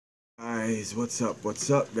guys, what's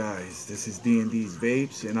up guys, this is D&D's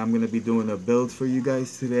Vapes, and I'm gonna be doing a build for you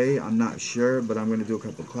guys today. I'm not sure, but I'm gonna do a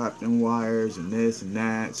couple Clapton wires and this and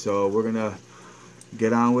that, so we're gonna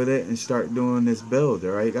get on with it and start doing this build.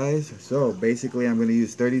 All right guys, so basically I'm gonna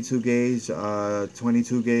use 32 gauge,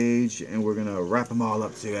 22 gauge, and we're gonna wrap them all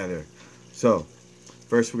up together. So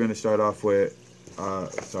first we're gonna start off with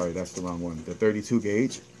sorry, that's the wrong one, the 32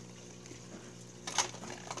 gauge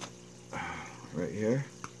right here.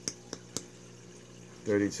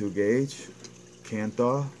 32 gauge can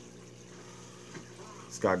thaw.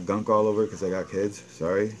 It's got gunk all over because I got kids,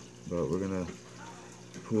 sorry, but we're gonna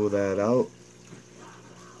pull that out.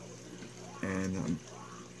 And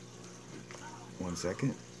 1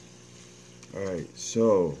 second. Alright,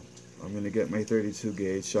 so I'm gonna get my 32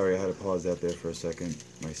 gauge. Sorry, I had to pause that there for a second.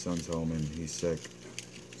 My son's home and he's sick,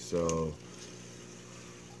 so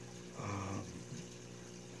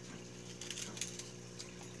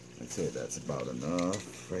I'd say that's about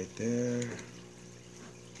enough right there.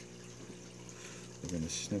 We're gonna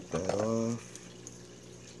snip that off.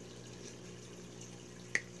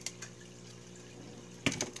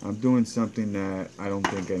 I'm doing something that I don't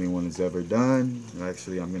think anyone has ever done.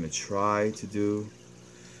 Actually, I'm gonna try to do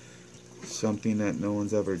something that no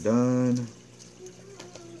one's ever done.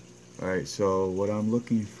 Alright, so what I'm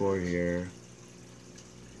looking for here,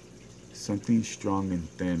 something strong and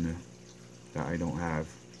thin that I don't have.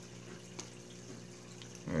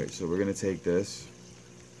 Alright, so we're going to take this,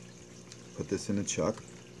 put this in a chuck,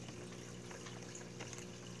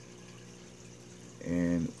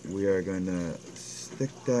 and we are going to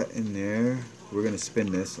stick that in there. We're going to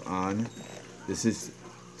spin this on. This is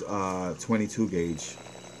 22 gauge.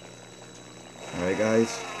 Alright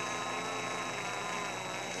guys,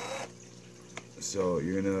 so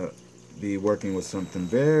you're going to be working with something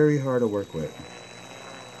very hard to work with.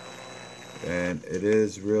 And it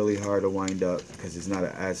is really hard to wind up because it's not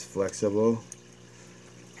as flexible,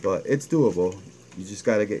 but it's doable. You just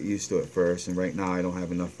got to get used to it first, and right now I don't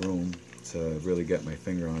have enough room to really get my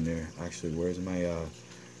finger on there. Actually, where's my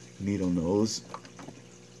needle nose?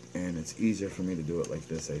 And it's easier for me to do it like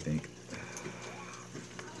this, I think.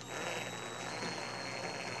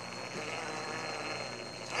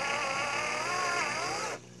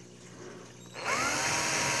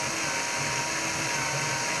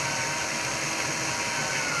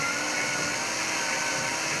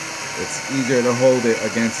 It's easier to hold it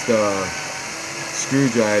against the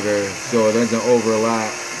screwdriver so it doesn't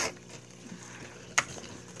overlap.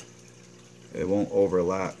 It won't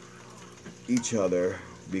overlap each other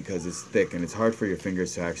because it's thick, and it's hard for your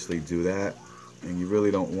fingers to actually do that, and you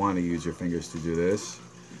really don't want to use your fingers to do this.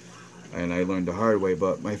 And I learned the hard way,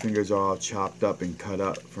 but my fingers are all chopped up and cut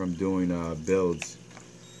up from doing builds,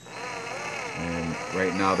 and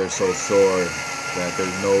right now they're so sore that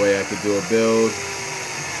there's no way I could do a build.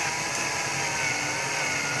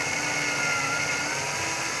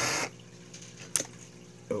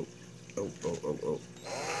 Oh.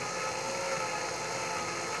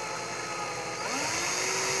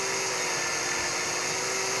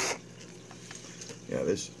 Yeah,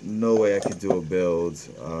 there's no way I could do a build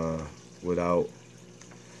without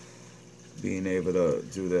being able to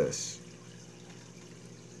do this.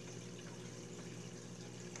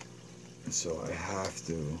 So I have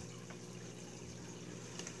to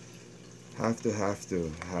have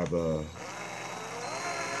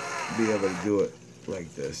be able to do it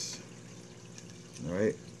like this.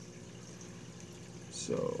 Alright,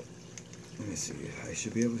 so let me see, I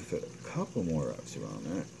should be able to fit a couple more wraps around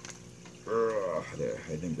that. There,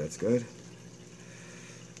 I think that's good.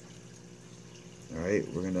 Alright,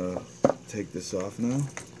 we're gonna take this off now.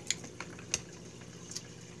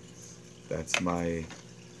 That's my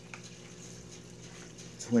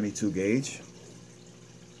 22 gauge,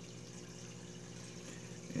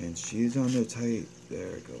 and she's on there tight.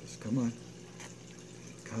 There it goes. Come on,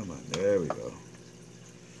 there we go.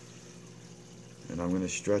 And I'm going to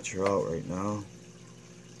stretch her out right now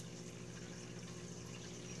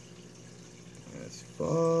as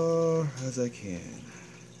far as I can.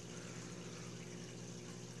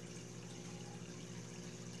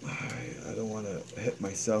 Alright, I don't want to hit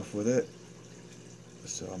myself with it,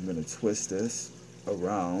 so I'm going to twist this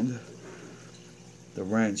around the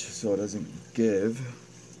wrench so it doesn't give.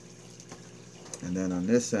 And then on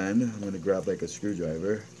this end, I'm going to grab like a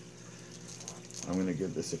screwdriver. I'm going to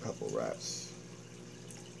give this a couple wraps.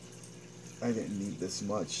 I didn't need this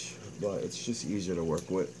much, but it's just easier to work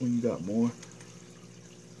with when you got more.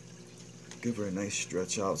 Give her a nice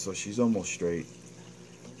stretch out so she's almost straight.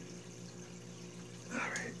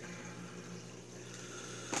 Alright.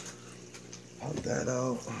 Pop that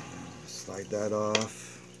out. Slide that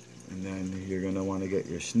off. And then you're gonna want to get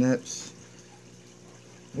your snips.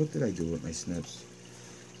 What did I do with my snips?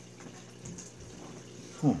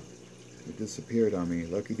 Huh, it disappeared on me.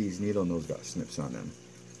 Lucky these needle nose got snips on them.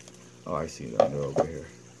 Oh, I see them, they're over here.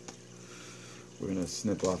 We're gonna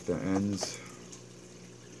snip off the ends.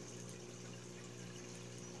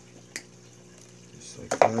 Just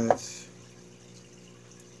like that.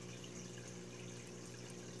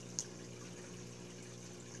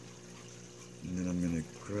 And then I'm gonna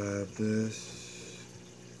grab this.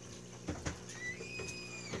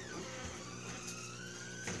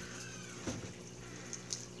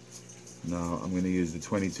 Now I'm going to use the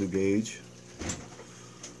 22 gauge.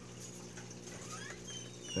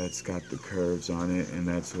 That's got the curves on it, and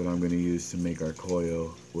that's what I'm going to use to make our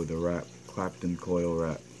coil with a wrap, Clapton coil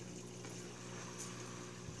wrap.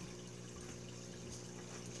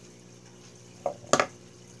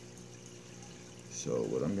 So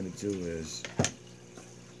what I'm going to do is,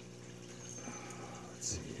 let's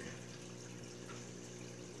see here.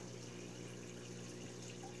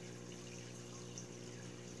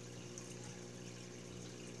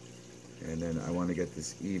 And then I want to get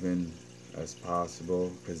this even as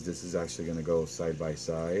possible because this is actually going to go side by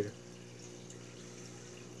side.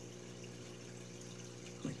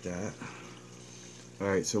 Like that.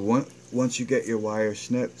 Alright, so once you get your wire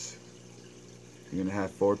snipped, you're going to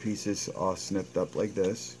have 4 pieces all snipped up like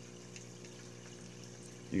this.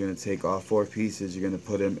 You're going to take all 4 pieces, you're going to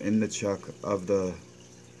put them in the chuck of the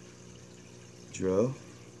drill.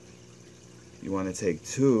 You want to take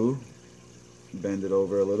 2, bend it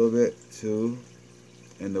over a little bit, 2,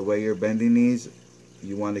 and the way you're bending these,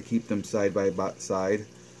 you want to keep them side by side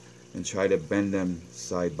and try to bend them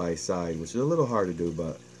side by side, which is a little hard to do,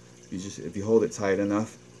 but if you hold it tight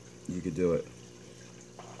enough, you could do it.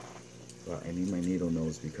 But I need my needle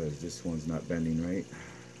nose because this one's not bending right.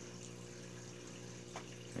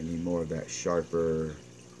 I need more of that sharper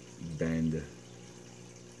bend,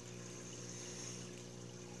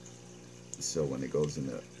 so when it goes in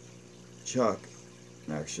the chuck,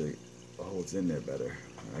 it actually holds in there better.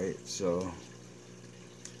 Alright, so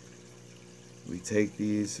we take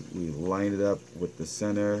these, we line it up with the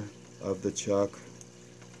center of the chuck,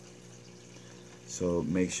 so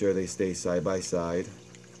make sure they stay side by side.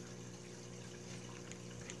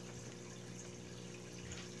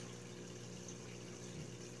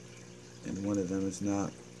 And one of them is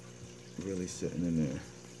not really sitting in there.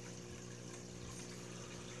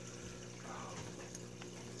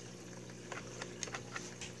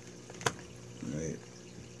 Alright.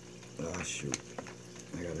 Ah, shoot.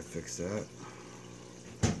 I gotta fix that.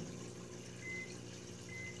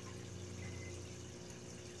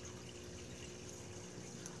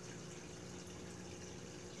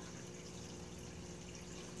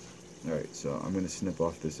 Alright, so I'm gonna snip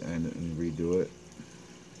off this end and redo it.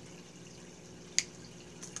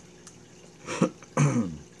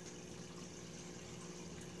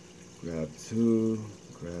 Grab 2,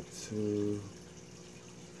 grab 2.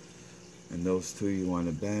 And those 2 you want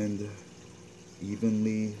to bend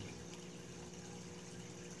evenly.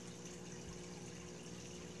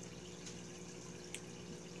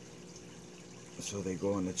 So they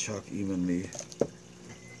go on the chuck evenly.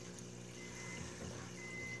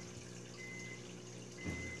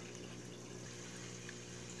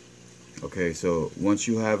 Okay, so once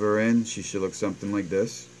you have her in, she should look something like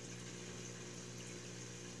this.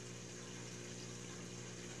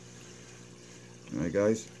 Alright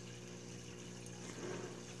guys.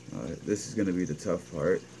 This is going to be the tough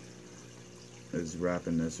part, is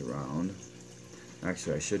wrapping this around.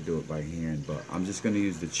 Actually, I should do it by hand, but I'm just going to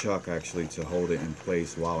use the chuck actually to hold it in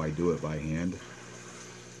place while I do it by hand.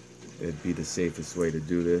 It'd be the safest way to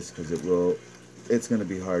do this because it's going to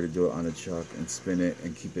be hard to do it on a chuck and spin it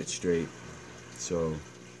and keep it straight. So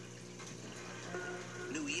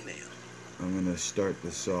new email. I'm going to start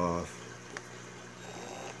this off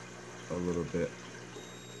a little bit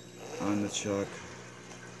on the chuck.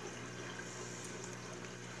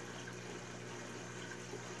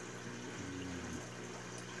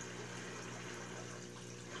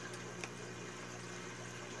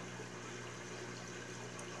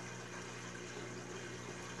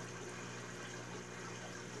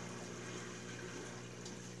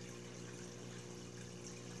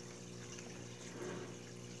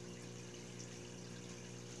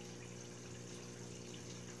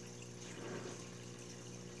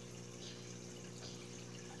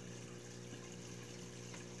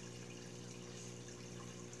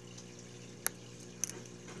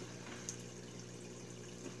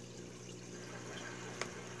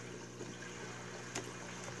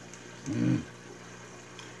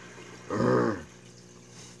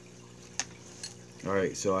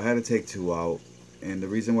 Alright, so I had to take 2 out, and the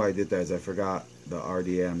reason why I did that is I forgot the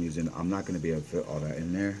RDA I'm using. I'm not going to be able to fit all that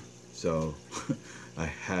in there, so I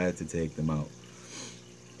had to take them out.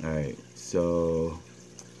 Alright, so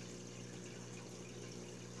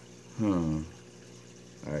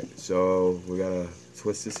alright, so we gotta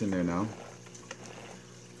twist this in there now.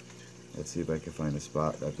 Let's see if I can find a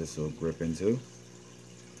spot that this will grip into.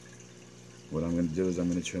 What I'm going to do is I'm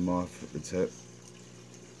going to trim off the tip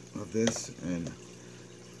of this, and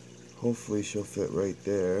hopefully she'll fit right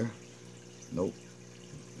there. Nope,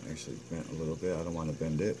 actually bent a little bit. I don't want to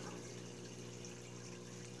bend it.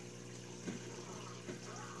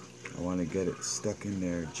 I want to get it stuck in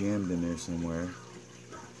there, jammed in there somewhere.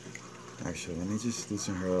 Actually, let me just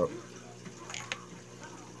loosen her up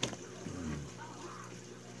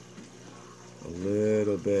a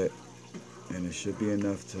little bit, and it should be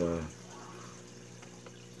enough to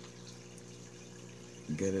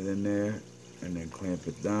get it in there, and then clamp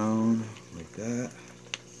it down like that,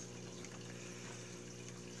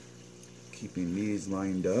 keeping these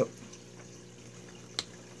lined up.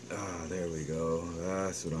 There we go.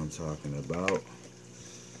 That's what I'm talking about.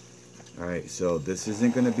 Alright, so this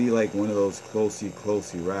isn't going to be like one of those closey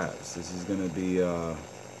wraps. This is going to be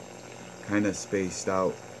kind of spaced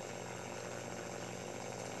out.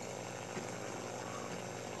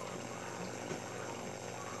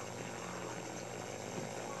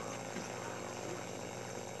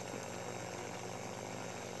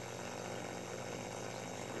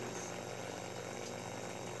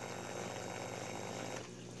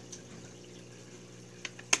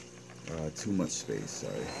 Too much space,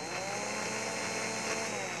 sorry.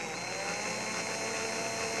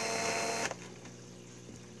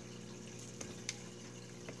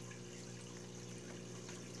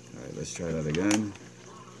 Alright, let's try that again.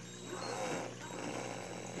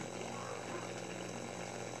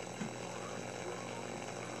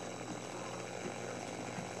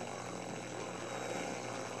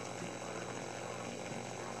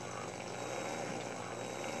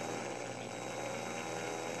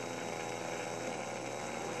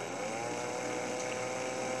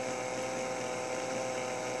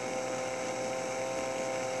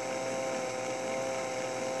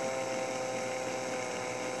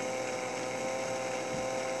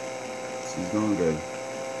 She's going good.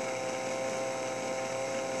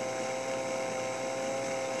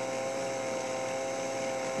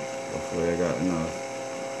 Hopefully I got enough.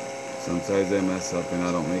 Sometimes I mess up and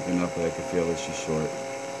I don't make enough that I can feel that she's short.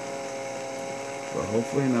 But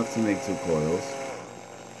hopefully enough to make 2 coils.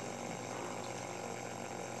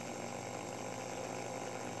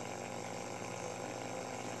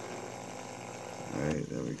 Alright,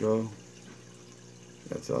 there we go.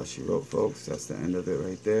 That's all she wrote, folks. That's the end of it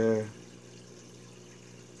right there.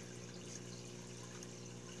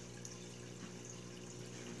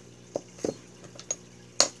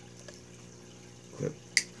 Clip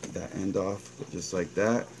that end off just like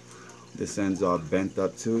that. This end's all bent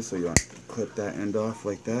up too, so you want to clip that end off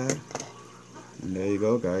like that. And there you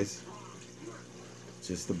go, guys.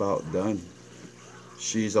 Just about done.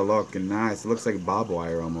 She's a looking nice. It looks like barbed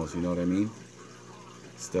wire almost, you know what I mean?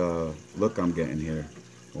 It's the look I'm getting here.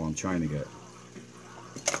 Well, I'm trying to get.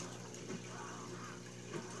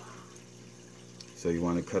 So you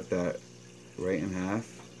want to cut that right in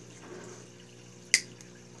half.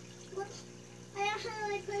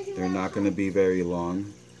 They're not going to be very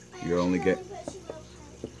long. You're only get.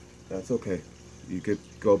 That's okay. You could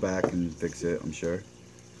go back and fix it, I'm sure.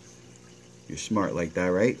 You're smart like that,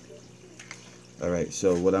 right? Alright,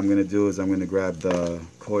 so what I'm going to do is I'm going to grab the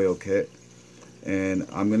coil kit. And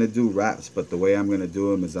I'm going to do wraps, but the way I'm going to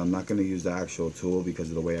do them is I'm not going to use the actual tool because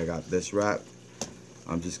of the way I got this wrap.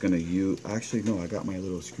 I'm just going to use, actually no, I got my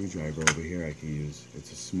little screwdriver over here I can use.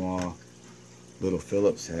 It's a small little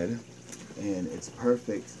Phillips head, and it's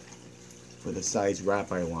perfect for the size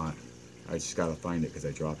wrap I want. I just got to find it because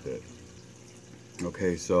I dropped it.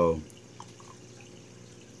 Okay, so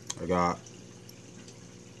I got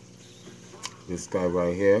this guy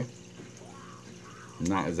right here. I'm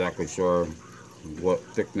not exactly sure what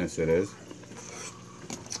thickness it is.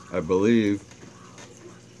 I believe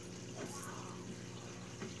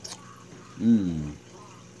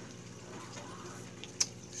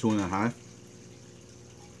 2.5.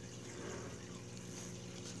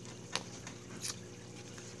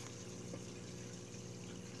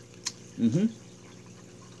 Mm-hmm.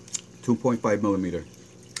 2.5 millimeter.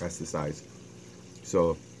 That's the size.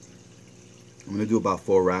 So I'm gonna do about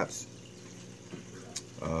 4 wraps.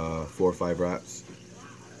 4 or 5 wraps.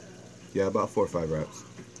 Yeah, about 4 or 5 wraps.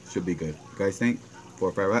 Should be good. You guys think? 4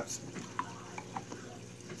 or 5 wraps?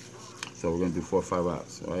 So we're gonna do 4 or 5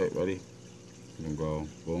 wraps. Alright, ready? We'll go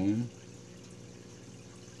boom.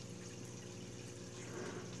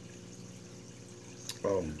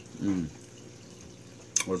 Oh,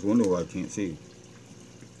 I was wondering why I can't see.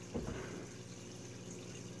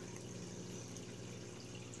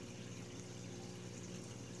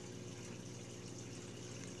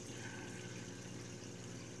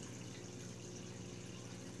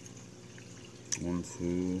 One,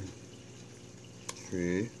 two,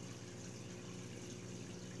 three.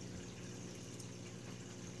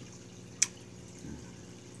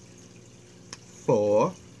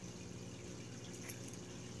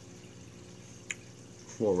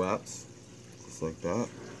 4 wraps, just like that.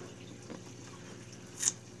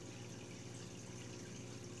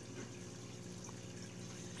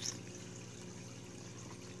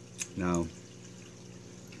 Now,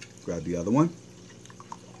 grab the other one.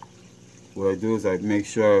 What I do is I make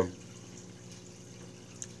sure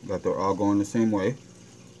that they're all going the same way.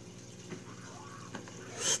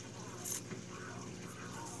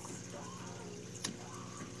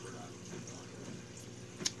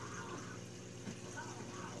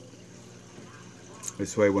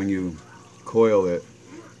 This way when you coil it,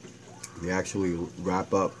 they actually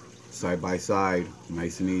wrap up side by side,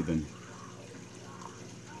 nice and even.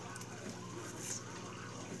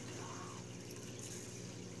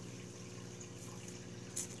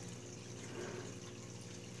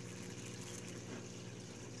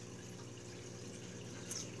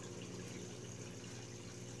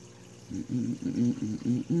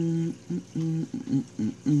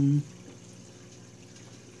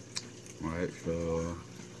 Alright, so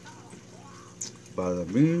bada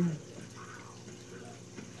bing,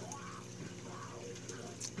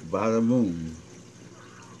 bada boom.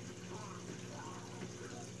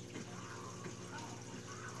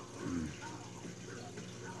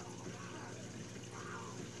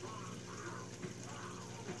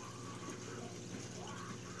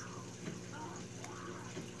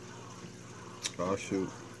 Oh shoot.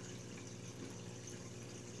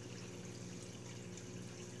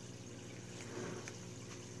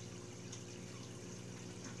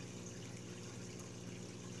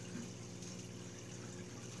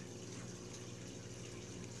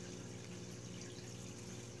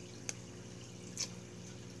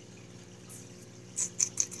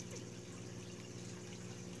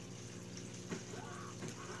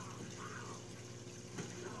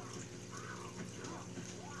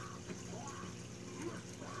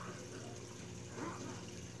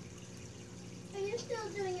 Still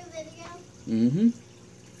doing a video?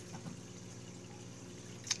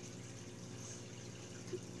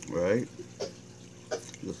 Right,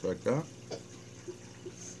 just like that.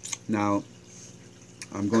 Now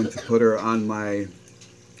I'm going to put her on my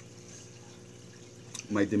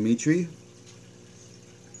Dimitri.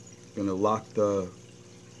 Gonna lock the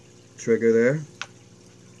trigger there.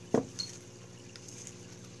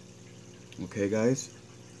 Okay guys,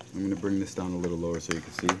 I'm gonna bring this down a little lower so you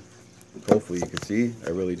can see. Hopefully you can see, I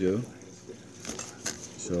really do.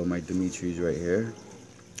 So my Dimitri's right here.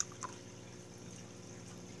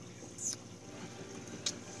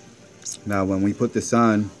 Now when we put this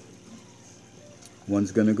on,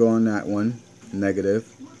 one's gonna go on that one,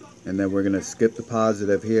 negative, and then we're gonna skip the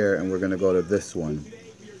positive here and we're gonna go to this one.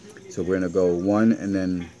 So we're gonna go 1 and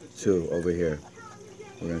then 2 over here.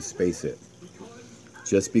 We're gonna space it.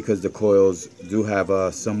 Just because the coils do have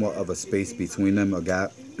a somewhat of a space between them, a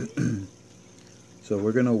gap. So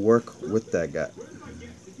we're gonna work with that gap.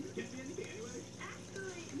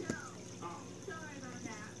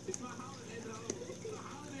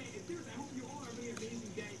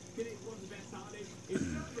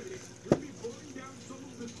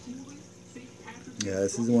 Yeah,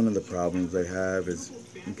 this is one of the problems I have, is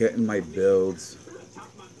getting my builds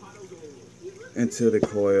into the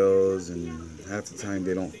coils, and half the time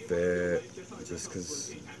they don't fit just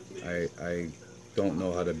because I don't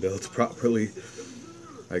know how to build properly.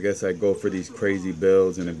 I guess I go for these crazy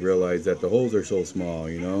builds and I realize that the holes are so small,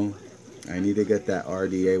 you know. I need to get that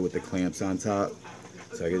RDA with the clamps on top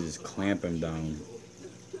so I can just clamp them down.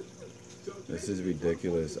 This is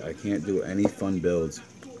ridiculous. I can't do any fun builds.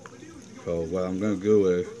 So what I'm gonna do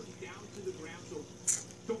is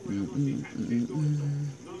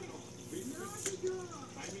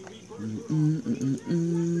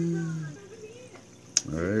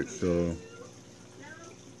alright, so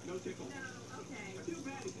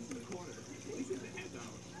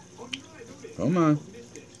come on.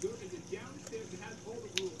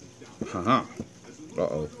 Haha.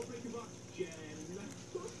 Uh-oh.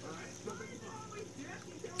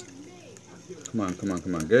 Come on, come on,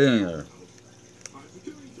 come on. Get in there.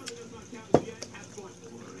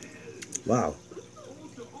 Wow.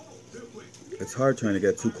 It's hard trying to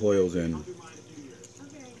get 2 coils in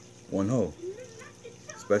one hole,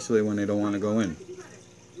 especially when they don't want to go in.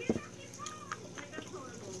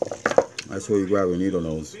 That's where you grab a needle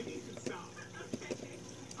nose.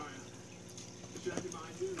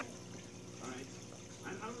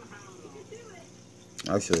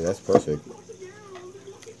 Actually, that's perfect.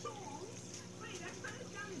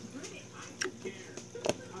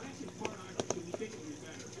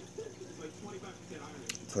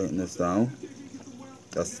 Tighten this down.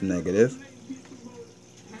 That's the negative.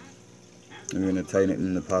 I'm going to tighten it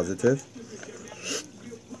in the positive.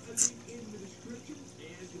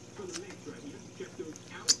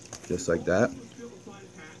 Just like that.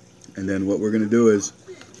 And then what we're going to do is,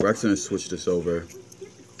 we're actually going to switch this over.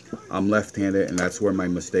 I'm left-handed, and that's where my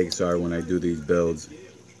mistakes are when I do these builds.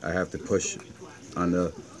 I have to push on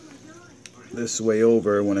this way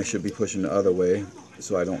over when I should be pushing the other way,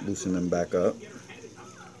 so I don't loosen them back up.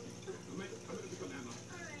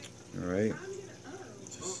 Alright,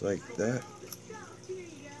 just like that.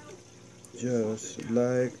 Just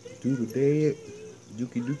like doodle-day,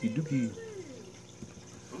 dookie.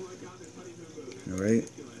 Alright,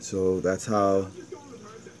 so that's how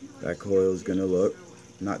that coil is gonna look.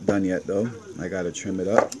 Not done yet though. I gotta trim it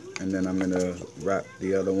up, and then I'm gonna wrap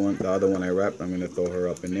the other one. The other one I wrapped, I'm gonna throw her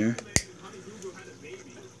up in there.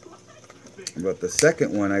 But the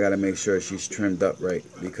second one, I gotta make sure she's trimmed up right,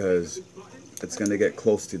 because it's gonna get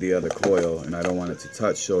close to the other coil, and I don't want it to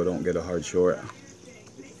touch so it don't get a hard short.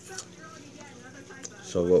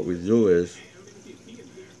 So what we do is,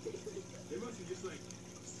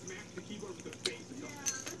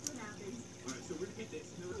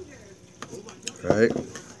 right,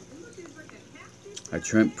 I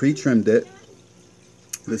pre-trimmed it.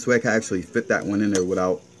 This way I can actually fit that one in there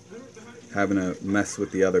without having to mess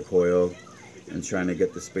with the other coil and trying to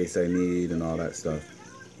get the space I need and all that stuff.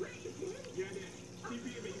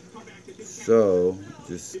 So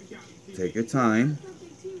just take your time.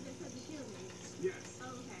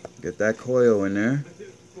 Get that coil in there.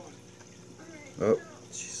 Oh,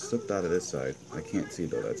 she slipped out of this side. I can't see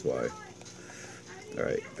though, that's why.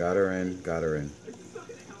 Alright, got her in.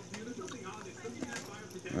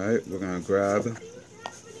 Alright, we're gonna grab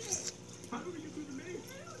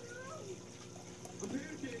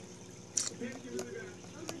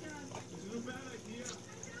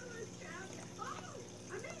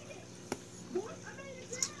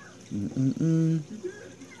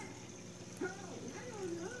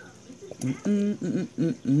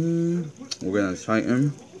we're gonna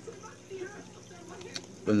tighten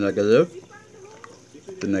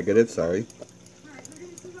the negative, sorry.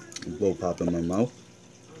 Blow pop in my mouth.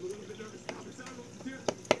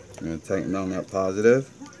 I'm gonna tighten down that positive.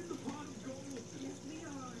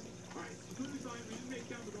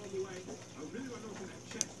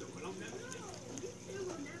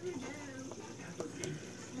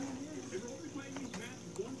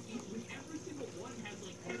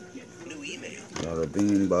 Bada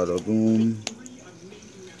bing, bada boom.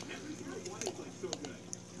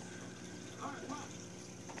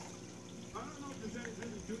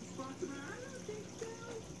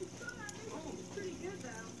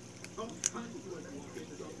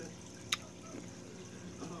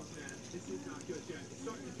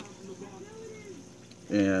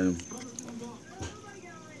 And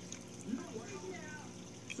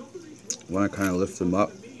want to kind of lift them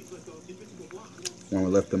up. Want to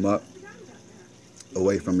lift them up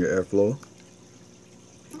away from your airflow.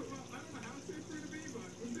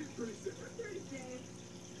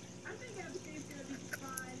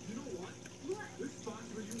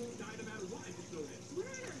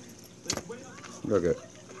 Okay,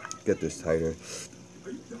 get this tighter.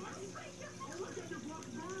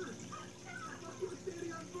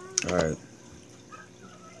 All right.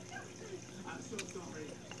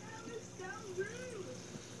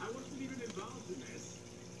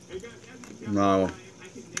 Now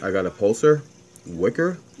I got a pulser,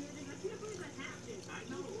 wicker.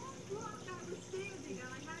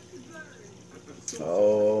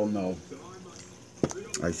 Oh no,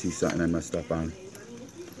 I see something I messed up on.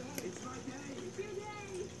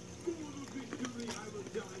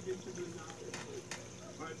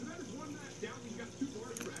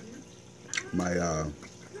 My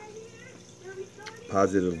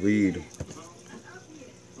positive lead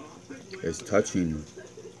is touching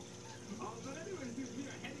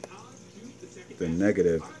the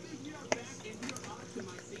negative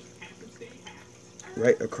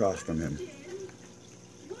right across from him.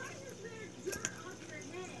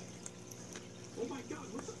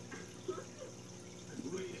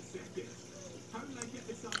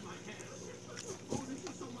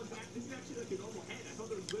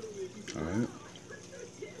 All right.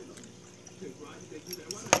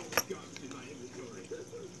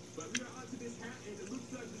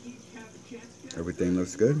 Everything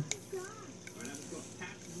looks good.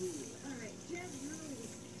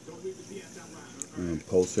 And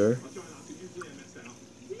pulser.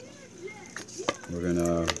 We're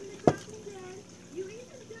gonna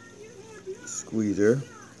squeezer.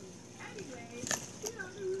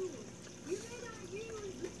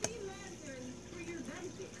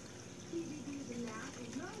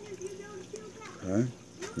 Okay.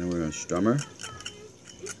 Then we're gonna strummer.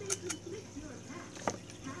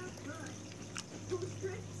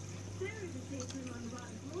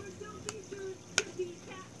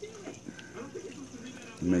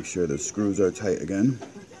 Make sure the screws are tight again.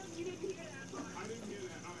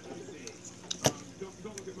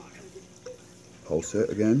 Pulse it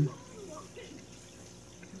again.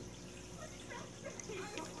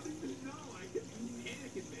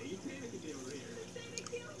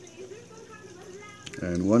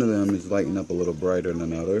 And one of them is lighting up a little brighter than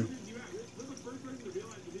another.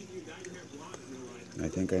 I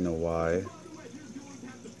think I know why.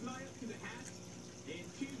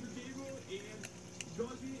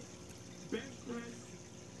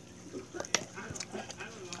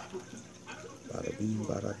 Bada boom,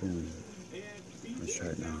 bada boom. Let's try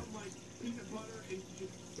it now.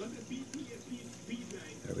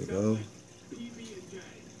 There we go.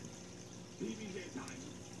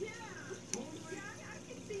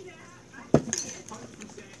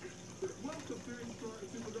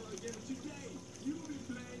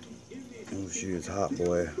 Oh, she is hot,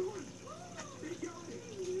 boy.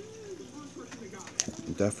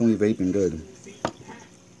 Definitely vaping good.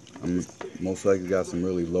 I'm most likely got some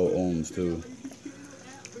really low ohms too.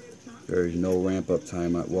 There's no ramp up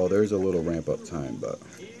time. Well, there's a little ramp up time, but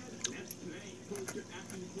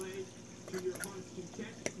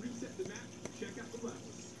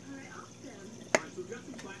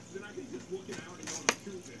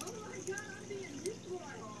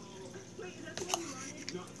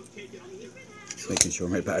making sure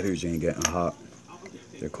my batteries ain't getting hot.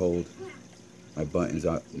 They're cold. My button's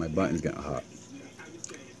getting hot.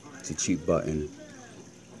 It's a cheap button.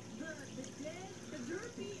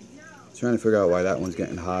 Trying to figure out why that one's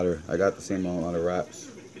getting hotter. I got the same amount of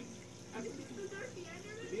wraps.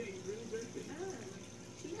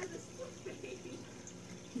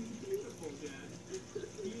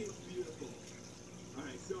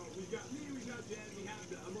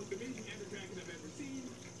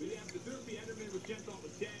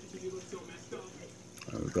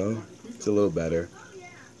 There we go. It's a little better.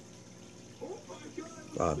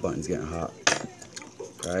 Wow, the button's getting hot.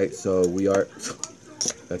 Alright, so we are...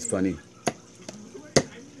 That's funny.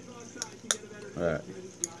 Alright.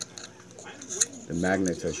 The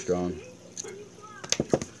magnets are strong.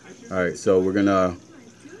 Alright, so we're gonna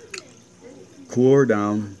cool her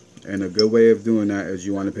down. And a good way of doing that is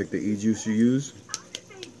you want to pick the e-juice you use.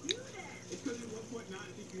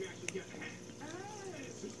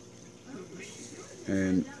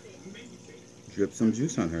 And drip some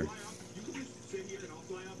juice on her.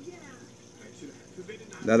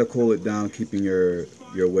 That'll cool it down, keeping your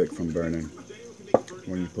wick from burning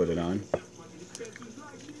when you put it on.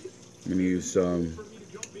 I'm gonna use some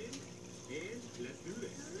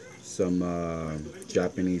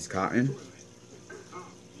Japanese cotton,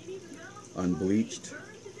 unbleached.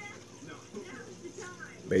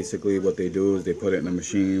 Basically, what they do is they put it in the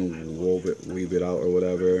machine, weave it out or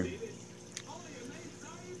whatever,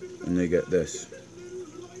 and they get this.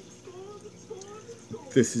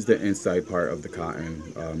 This is the inside part of the cotton.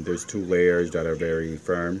 There's two layers that are very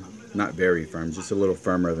firm. Not very firm, just a little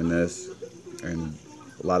firmer than this. And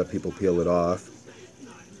a lot of people peel it off.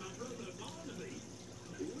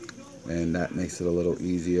 And that makes it a little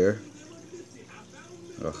easier.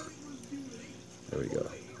 Ugh. There we go.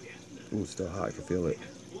 Ooh, it's still hot, I can feel it.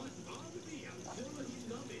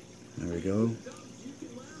 There we go.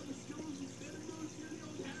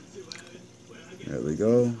 There we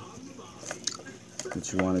go.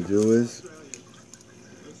 What you want to do is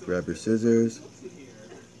grab your scissors.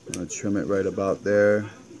 I'm going to trim it right about there.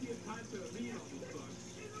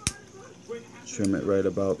 Trim it right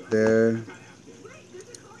about there.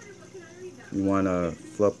 You want to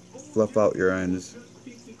fluff out your ends.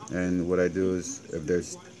 And what I do is, if they're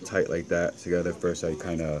tight like that together, first I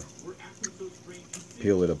kind of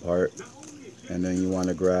peel it apart. And then you want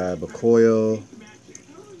to grab a coil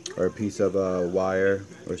or a piece of wire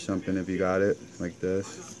or something if you got it, like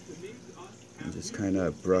this. And just kind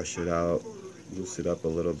of brush it out, loose it up a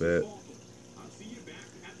little bit.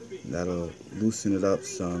 That'll loosen it up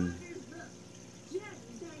some.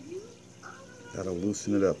 Gotta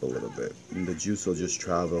loosen it up a little bit, and the juice will just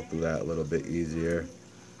travel through that a little bit easier,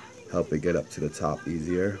 help it get up to the top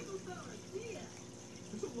easier.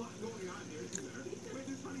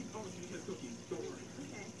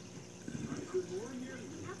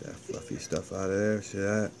 That fluffy stuff out of there, see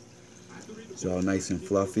that? It's all nice and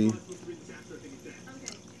fluffy.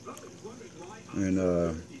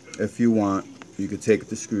 And if you want, you could take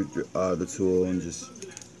the tool and just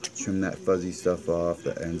trim that fuzzy stuff off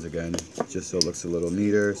the ends again, just so it looks a little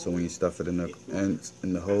neater. So when you stuff it in the ends,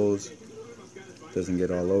 in the hose, it doesn't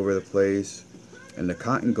get all over the place. And the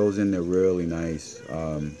cotton goes in there really nice.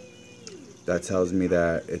 That tells me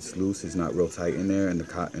that it's loose, it's not real tight in there, and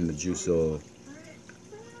the juice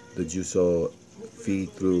will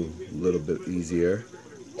feed through a little bit easier.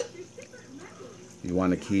 You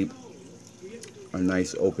want to keep a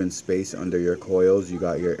nice open space under your coils. You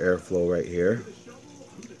got your airflow right here.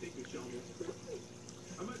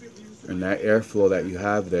 And that airflow that you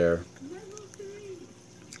have there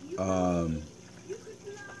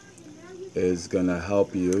is going to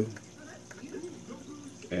help you.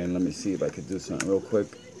 And let me see if I could do something real quick.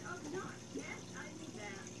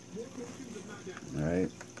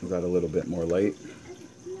 Alright, we got a little bit more light.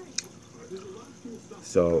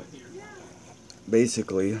 So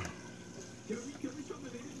basically,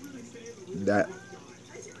 that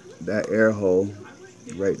air hole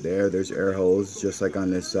right there, there's air holes just like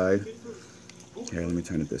on this side. Here, let me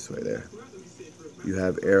turn it this way there. You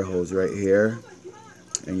have air holes right here,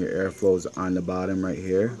 and your air flows on the bottom right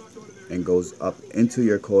here and goes up into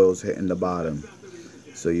your coils hitting the bottom.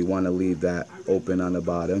 So you want to leave that open on the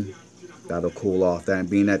bottom. That'll cool off. That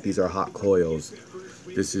being that these are hot coils,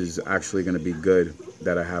 this is actually going to be good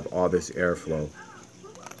that I have all this airflow.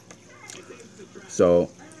 So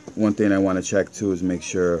one thing I want to check too is make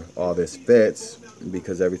sure all this fits,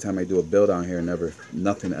 because every time I do a build on here,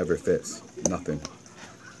 nothing ever fits. Nothing.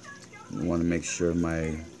 I want to make sure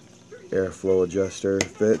my airflow adjuster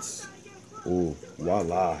fits. Ooh,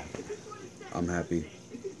 voila. I'm happy.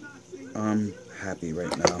 I'm happy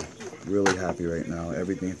right now. Really happy right now.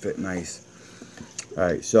 Everything fit nice.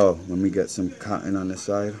 Alright, so let me get some cotton on this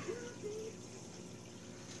side.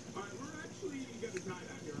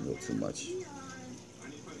 A little too much.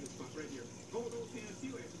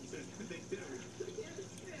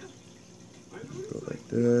 Go like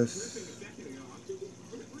this.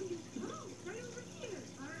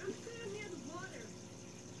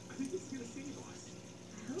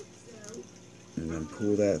 And then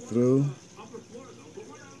pull that through.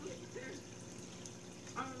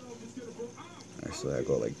 Alright, so I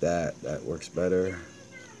go like that. That works better.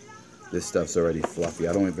 This stuff's already fluffy.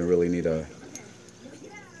 I don't even really need to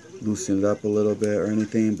loosen it up a little bit or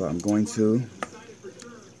anything, but I'm going to.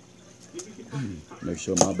 Make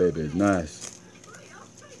sure my baby is nice.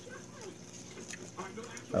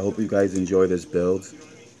 I hope you guys enjoy this build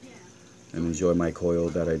and enjoy my coil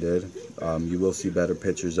that I did. You will see better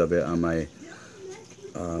pictures of it on my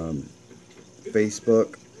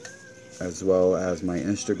Facebook as well as my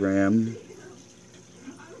Instagram.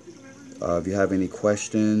 If you have any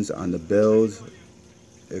questions on the build,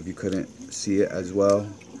 if you couldn't see it as well,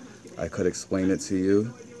 I could explain it to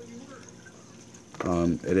you.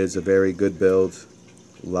 It is a very good build,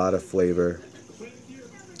 a lot of flavor.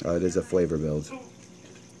 It is a flavor build,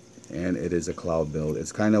 and it is a cloud build.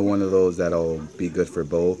 It's kind of one of those that'll be good for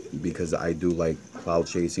both, because I do like cloud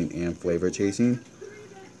chasing and flavor chasing.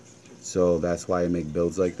 So that's why I make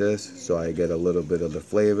builds like this. So I get a little bit of the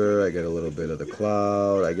flavor, I get a little bit of the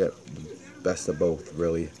cloud, I get the best of both,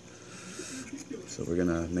 really. So we're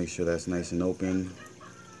gonna make sure that's nice and open.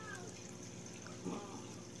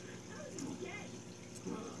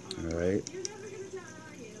 Alright.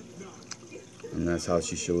 And that's how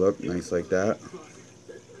she should look, nice like that.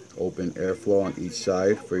 Open airflow on each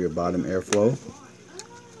side for your bottom airflow.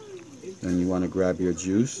 Then you want to grab your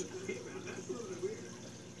juice.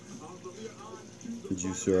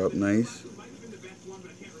 Juice her up nice.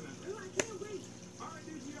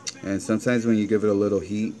 And sometimes when you give it a little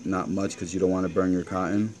heat, not much because you don't want to burn your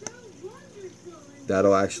cotton,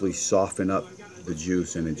 that'll actually soften up the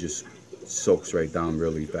juice and it just soaks right down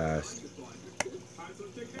really fast.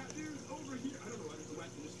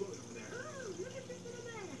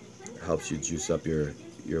 Helps you juice up your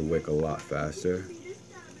wick a lot faster.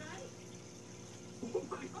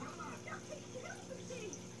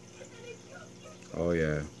 Oh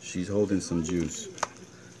yeah, she's holding some juice.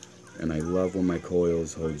 And I love when my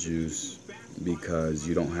coils hold juice, because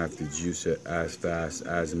you don't have to juice it as fast,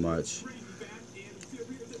 as much.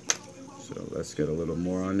 So let's get a little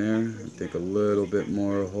more on there. Take a little bit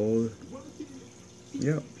more hold.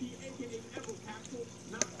 Yep.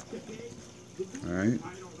 Alright.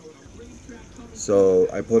 So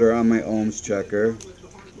I put her on my ohms checker,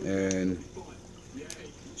 and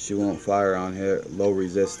she won't fire on here. Low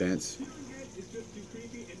resistance,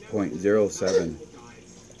 0.07.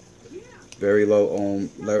 Very low ohm,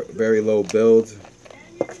 very low build.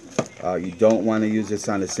 You don't want to use this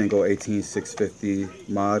on a single 18650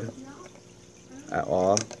 mod at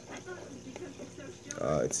all.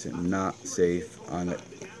 It's not safe on a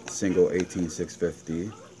single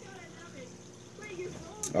 18650.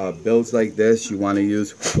 Builds like this you want to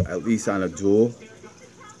use at least on a dual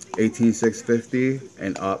 18650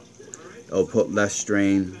 and up. It'll put less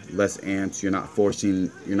strain, less amps. You're not forcing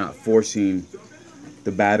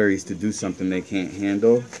the batteries to do something they can't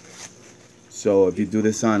handle. So if you do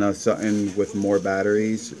this on something with more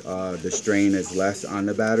batteries, the strain is less on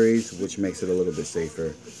the batteries, which makes it a little bit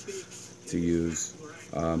safer to use.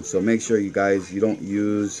 So make sure you guys, you don't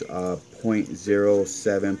use 0.07,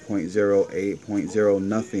 0.08, 0.0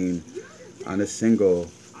 nothing on a single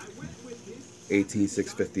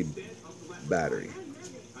 18650 battery.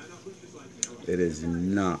 It is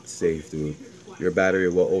not safe, dude. Your battery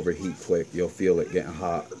will overheat quick. You'll feel it getting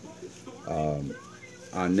hot.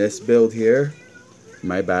 On this build here,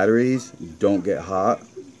 my batteries don't get hot,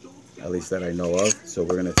 at least that I know of. So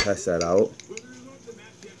we're gonna test that out.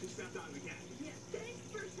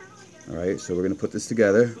 All right, so we're gonna put this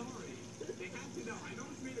together.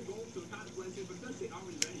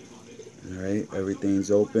 All right,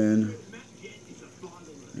 everything's open.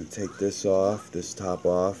 And take this off, this top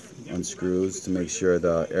off, unscrews to make sure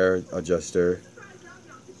the air adjuster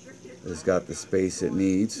has got the space it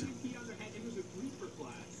needs.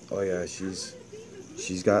 Oh yeah, she's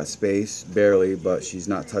got space, barely, but she's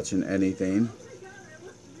not touching anything.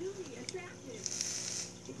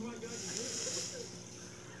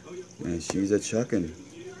 And she's a chucking.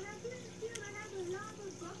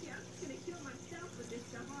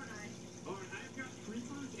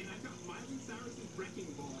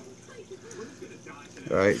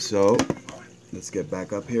 Alright, so let's get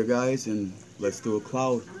back up here, guys, and let's do a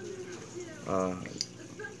cloud.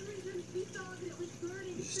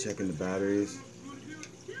 Just checking the batteries.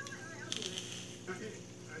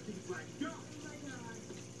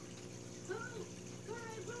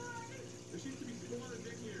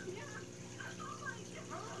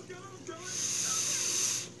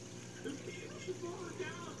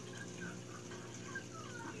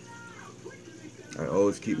 I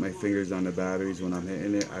always keep my fingers on the batteries when I'm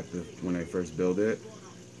hitting it when I first build it.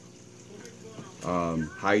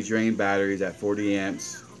 High drain batteries at 40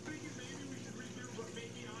 amps.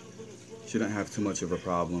 Shouldn't have too much of a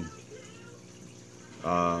problem.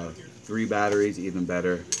 3 batteries, even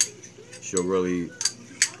better. You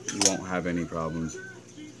won't have any problems.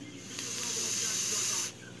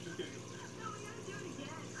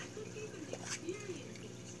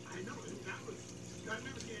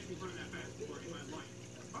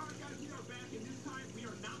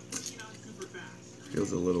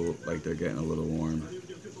 Feels a little like they're getting a little warm.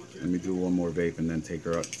 Let me do one more vape and then take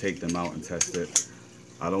them out and test it.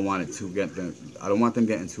 I don't want them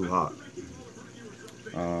getting too hot.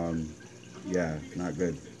 Yeah, not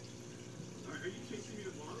good.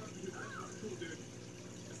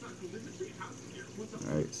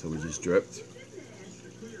 Alright, so we just dripped.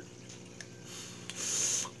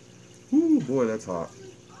 Ooh, boy, that's hot.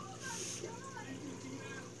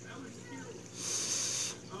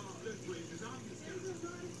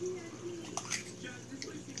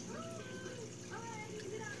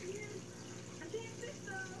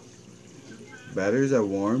 Batteries are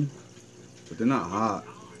warm, but they're not hot.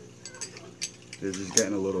 They're just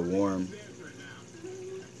getting a little warm.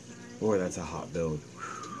 Boy, that's a hot build.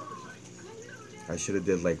 I should have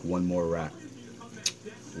did like one more wrap.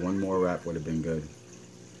 One more wrap would have been good.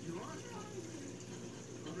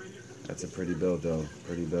 That's a pretty build though,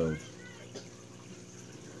 pretty build.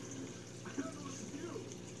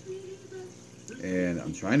 And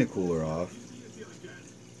I'm trying to cool her off.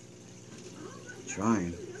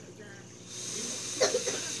 Trying.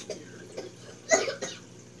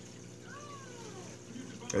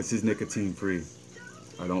 This is nicotine free.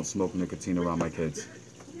 I don't smoke nicotine around my kids.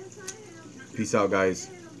 Peace out, guys.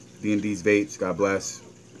 D&D's Vapes. God bless.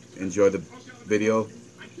 Enjoy the video.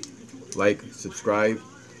 Like, subscribe.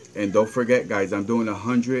 And don't forget, guys, I'm doing a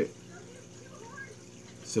 100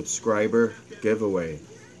 subscriber giveaway.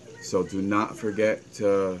 So do not forget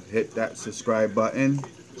to hit that subscribe button.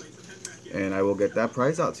 And I will get that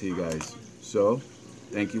prize out to you guys. So,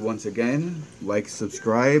 thank you once again. Like,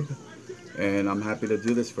 subscribe. and I'm happy to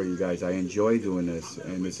do this for you guys. I enjoy doing this,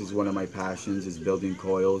 and this is one of my passions, is building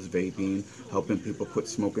coils, vaping, helping people quit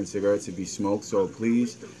smoking cigarettes to be smoked. So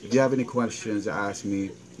please, if you have any questions, ask me,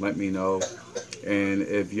 let me know. And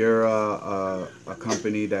if you're a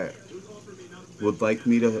company that would like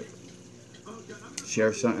me to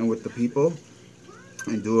share something with the people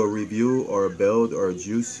and do a review or a build or a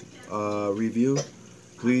juice review,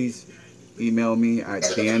 please email me at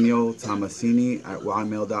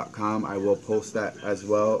danieltomasini@ymail.com. I will post that as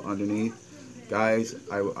well underneath. Guys,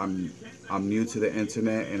 I'm new to the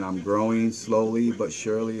internet and I'm growing slowly but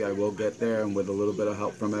surely. I will get there, and with a little bit of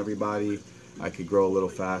help from everybody, I could grow a little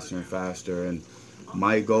faster and faster. And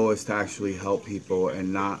my goal is to actually help people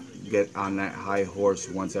and not get on that high horse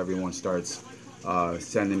once everyone starts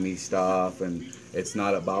sending me stuff, and it's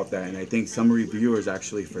not about that. And I think some reviewers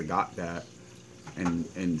actually forgot that,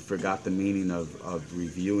 and forgot the meaning of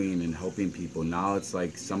reviewing and helping people. Now it's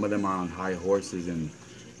like some of them are on high horses, and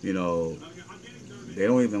you know, they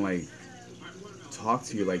don't even like talk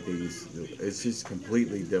to you like they used to. It's just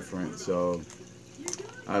completely different. So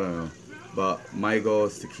I don't know, but my goal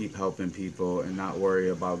is to keep helping people and not worry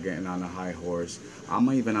about getting on a high horse.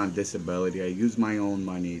 I'm even on disability. I use my own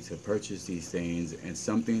money to purchase these things, and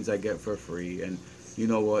some things I get for free. And you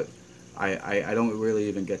know what, I don't really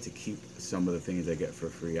even get to keep some of the things I get for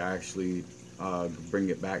free. I actually bring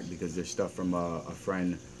it back because there's stuff from a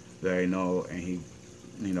friend that I know, and he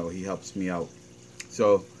helps me out.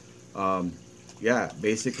 So yeah,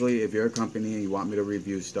 basically, if you're a company and you want me to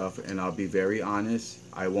review stuff, and I'll be very honest,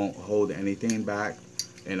 I won't hold anything back,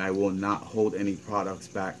 and I will not hold any products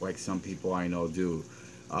back like some people I know do.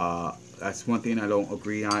 That's one thing I don't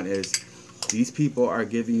agree on, is these people are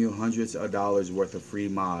giving you hundreds of dollars worth of free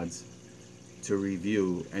mods to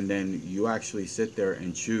review, and then you actually sit there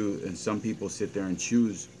and choose, and some people sit there and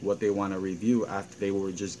choose what they want to review after they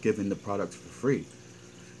were just given the products for free.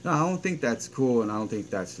 No, I don't think that's cool, and I don't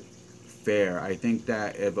think that's fair. I think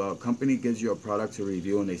that if a company gives you a product to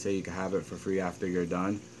review and they say you can have it for free after you're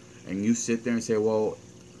done, and you sit there and say, well,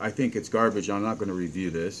 I think it's garbage, I'm not going to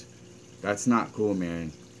review this, that's not cool,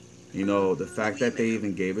 man. You know, the fact that they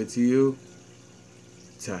even gave it to you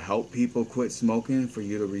to help people quit smoking, for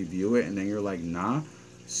you to review it, and then you're like, nah,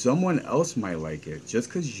 someone else might like it. Just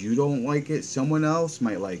because you don't like it, someone else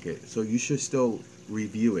might like it. So you should still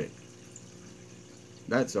review it.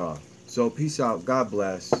 That's all. So peace out. God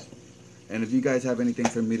bless. And if you guys have anything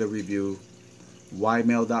for me to review,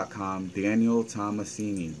 ymail.com, Daniel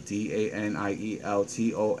Tomasini,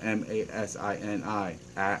 DANIELTOMASINI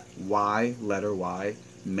at Y, letter Y,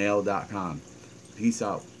 mail.com. Peace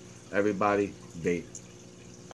out. Everybody, vape.